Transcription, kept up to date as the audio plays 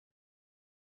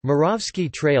Muravsky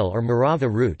Trail or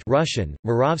Murava Route Russian,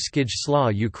 Muravskij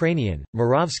Sla Ukrainian,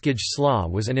 Muravskij Sla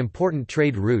was an important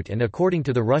trade route and according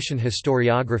to the Russian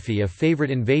historiography a favorite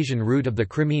invasion route of the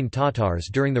Crimean Tatars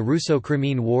during the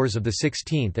Russo-Crimean Wars of the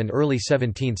 16th and early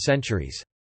 17th centuries.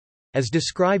 As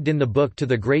described in the book To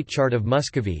the Great Chart of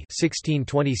Muscovy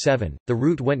 1627, the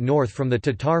route went north from the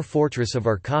Tatar fortress of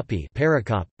Arkapi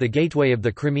Perekop, the gateway of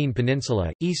the Crimean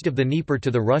Peninsula, east of the Dnieper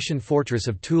to the Russian fortress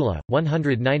of Tula,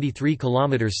 193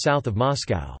 kilometers south of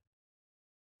Moscow.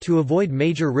 To avoid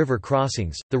major river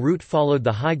crossings, the route followed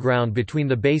the high ground between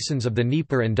the basins of the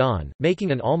Dnieper and Don,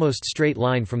 making an almost straight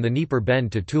line from the Dnieper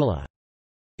bend to Tula.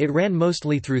 It ran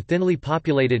mostly through thinly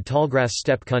populated tallgrass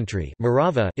steppe country.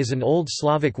 Murava is an Old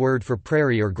Slavic word for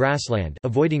prairie or grassland,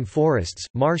 avoiding forests,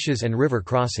 marshes and river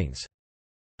crossings.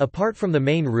 Apart from the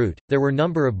main route, there were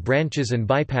number of branches and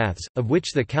bypaths, of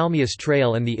which the Kalmius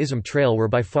Trail and the Izum Trail were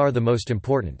by far the most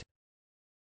important.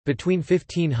 Between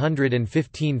 1500 and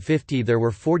 1550 there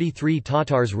were 43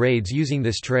 Tatars raids using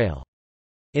this trail.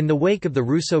 In the wake of the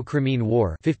Russo-Crimean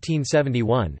War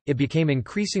 1571, it became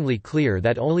increasingly clear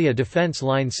that only a defence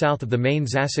line south of the main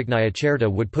Zasuknaya Cherta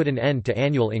would put an end to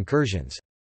annual incursions.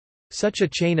 Such a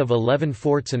chain of 11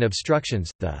 forts and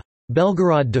obstructions, the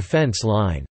Belgorod Defence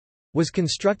Line, was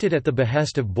constructed at the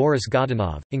behest of Boris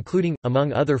Godunov, including,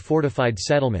 among other fortified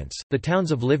settlements, the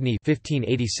towns of Livny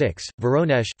 1586,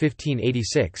 Voronezh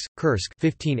 1586, Kursk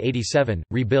 1587,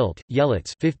 rebuilt,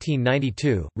 Yelets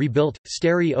 1592, rebuilt,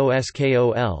 Stary Oskol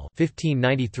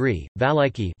 1593,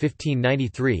 Valiki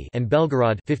 1593, and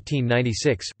Belgorod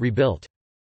 1596, rebuilt.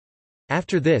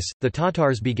 After this, the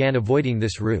Tatars began avoiding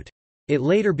this route. It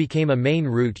later became a main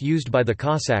route used by the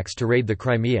Cossacks to raid the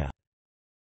Crimea.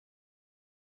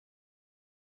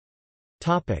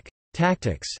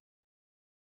 Tactics.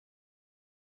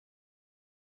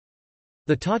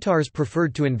 The Tatars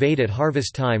preferred to invade at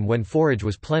harvest time when forage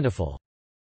was plentiful.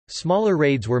 Smaller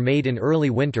raids were made in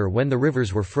early winter when the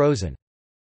rivers were frozen.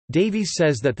 Davies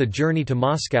says that the journey to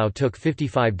Moscow took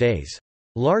 55 days.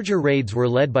 Larger raids were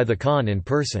led by the Khan in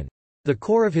person. The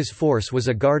core of his force was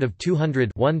a guard of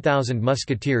 1,000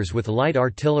 musketeers with light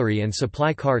artillery and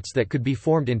supply carts that could be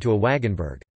formed into a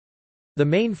wagonburg. The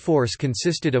main force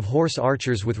consisted of horse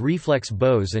archers with reflex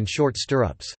bows and short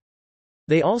stirrups.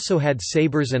 They also had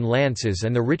sabres and lances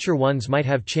and the richer ones might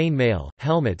have chain mail,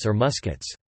 helmets or muskets.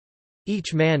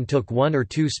 Each man took one or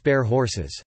two spare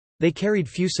horses. They carried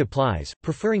few supplies,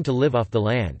 preferring to live off the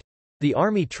land. The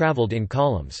army traveled in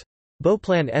columns.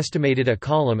 Beauplan estimated a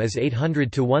column as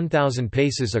 800 to 1,000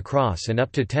 paces across and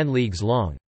up to 10 leagues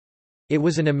long. It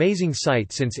was an amazing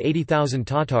sight since 80,000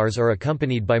 Tatars are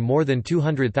accompanied by more than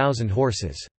 200,000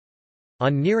 horses.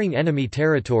 On nearing enemy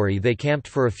territory they camped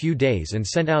for a few days and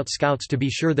sent out scouts to be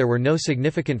sure there were no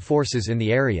significant forces in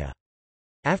the area.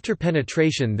 After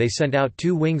penetration they sent out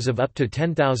 2 wings of up to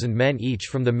 10,000 men each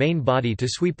from the main body to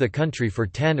sweep the country for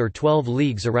 10 or 12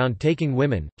 leagues around, taking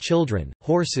women, children,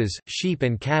 horses, sheep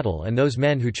and cattle and those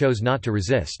men who chose not to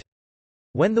resist.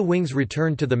 When the wings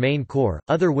returned to the main corps,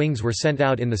 other wings were sent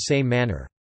out in the same manner.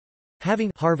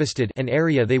 Having harvested an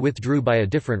area they withdrew by a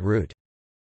different route.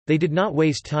 They did not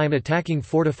waste time attacking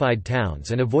fortified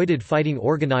towns and avoided fighting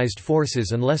organized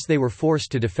forces unless they were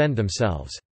forced to defend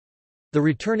themselves. The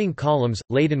returning columns,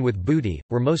 laden with booty,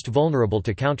 were most vulnerable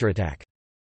to counterattack.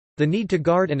 The need to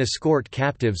guard and escort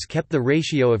captives kept the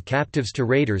ratio of captives to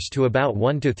raiders to about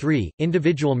 1 to 3.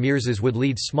 Individual mirzas would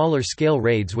lead smaller scale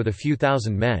raids with a few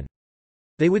thousand men.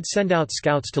 They would send out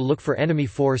scouts to look for enemy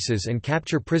forces and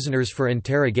capture prisoners for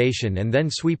interrogation and then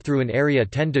sweep through an area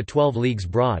 10 to 12 leagues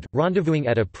broad, rendezvousing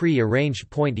at a pre-arranged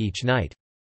point each night.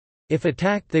 If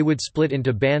attacked they would split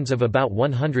into bands of about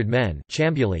 100 men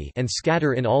and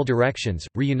scatter in all directions,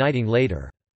 reuniting later.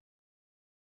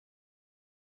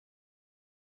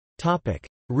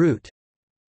 Route.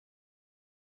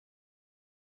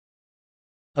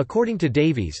 According to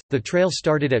Davies, the trail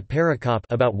started at Perekop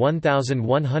about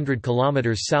 1,100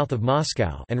 km south of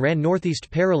Moscow and ran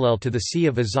northeast parallel to the Sea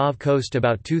of Azov coast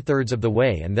about 2/3 of the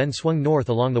way and then swung north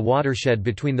along the watershed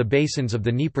between the basins of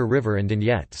the Dnieper River and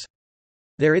Donets.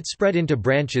 There it spread into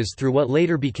branches through what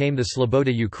later became the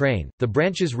Sloboda Ukraine, the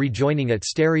branches rejoining at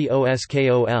Stary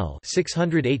Oskol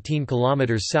 618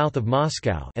 km south of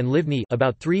Moscow and Livny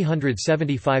about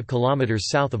 375 km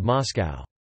south of Moscow.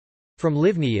 From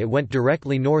Livny it went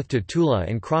directly north to Tula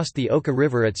and crossed the Oka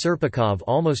River at Serpukhov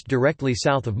almost directly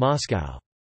south of Moscow.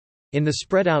 In the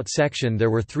spread-out section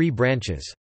there were 3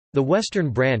 branches. The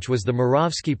western branch was the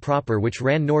Muravsky proper, which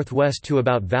ran northwest to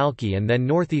about Valki and then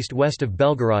northeast-west of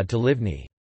Belgorod to Livny.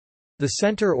 The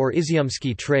center or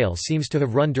Izyumsky Trail seems to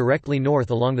have run directly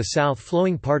north along the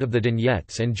south-flowing part of the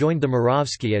Donets and joined the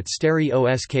Muravsky at Stary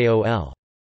Oskol.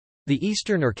 The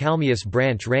eastern or Kalmius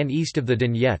branch ran east of the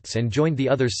Donets and joined the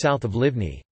others south of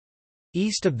Livny.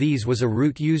 East of these was a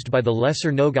route used by the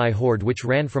Lesser Nogai horde which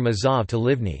ran from Azov to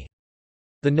Livny.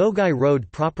 The Nogai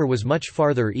road proper was much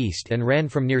farther east and ran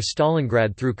from near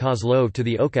Stalingrad through Kozlov to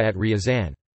the Oka at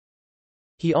Ryazan.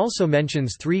 He also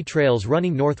mentions 3 trails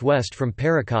running northwest from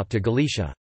Perekop to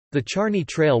Galicia. The Charny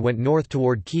Trail went north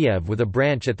toward Kiev with a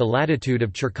branch at the latitude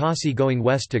of Cherkasy going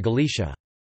west to Galicia.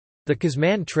 The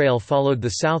Kazman Trail followed the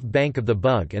south bank of the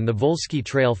Bug and the Volsky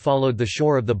Trail followed the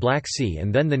shore of the Black Sea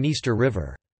and then the Dniester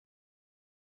River.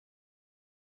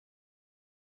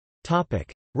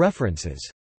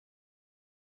 References.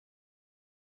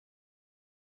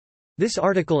 This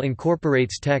article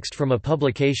incorporates text from a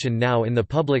publication now in the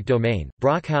public domain,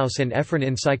 Brockhaus and Ephron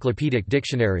Encyclopedic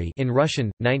Dictionary in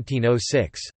Russian,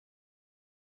 1906.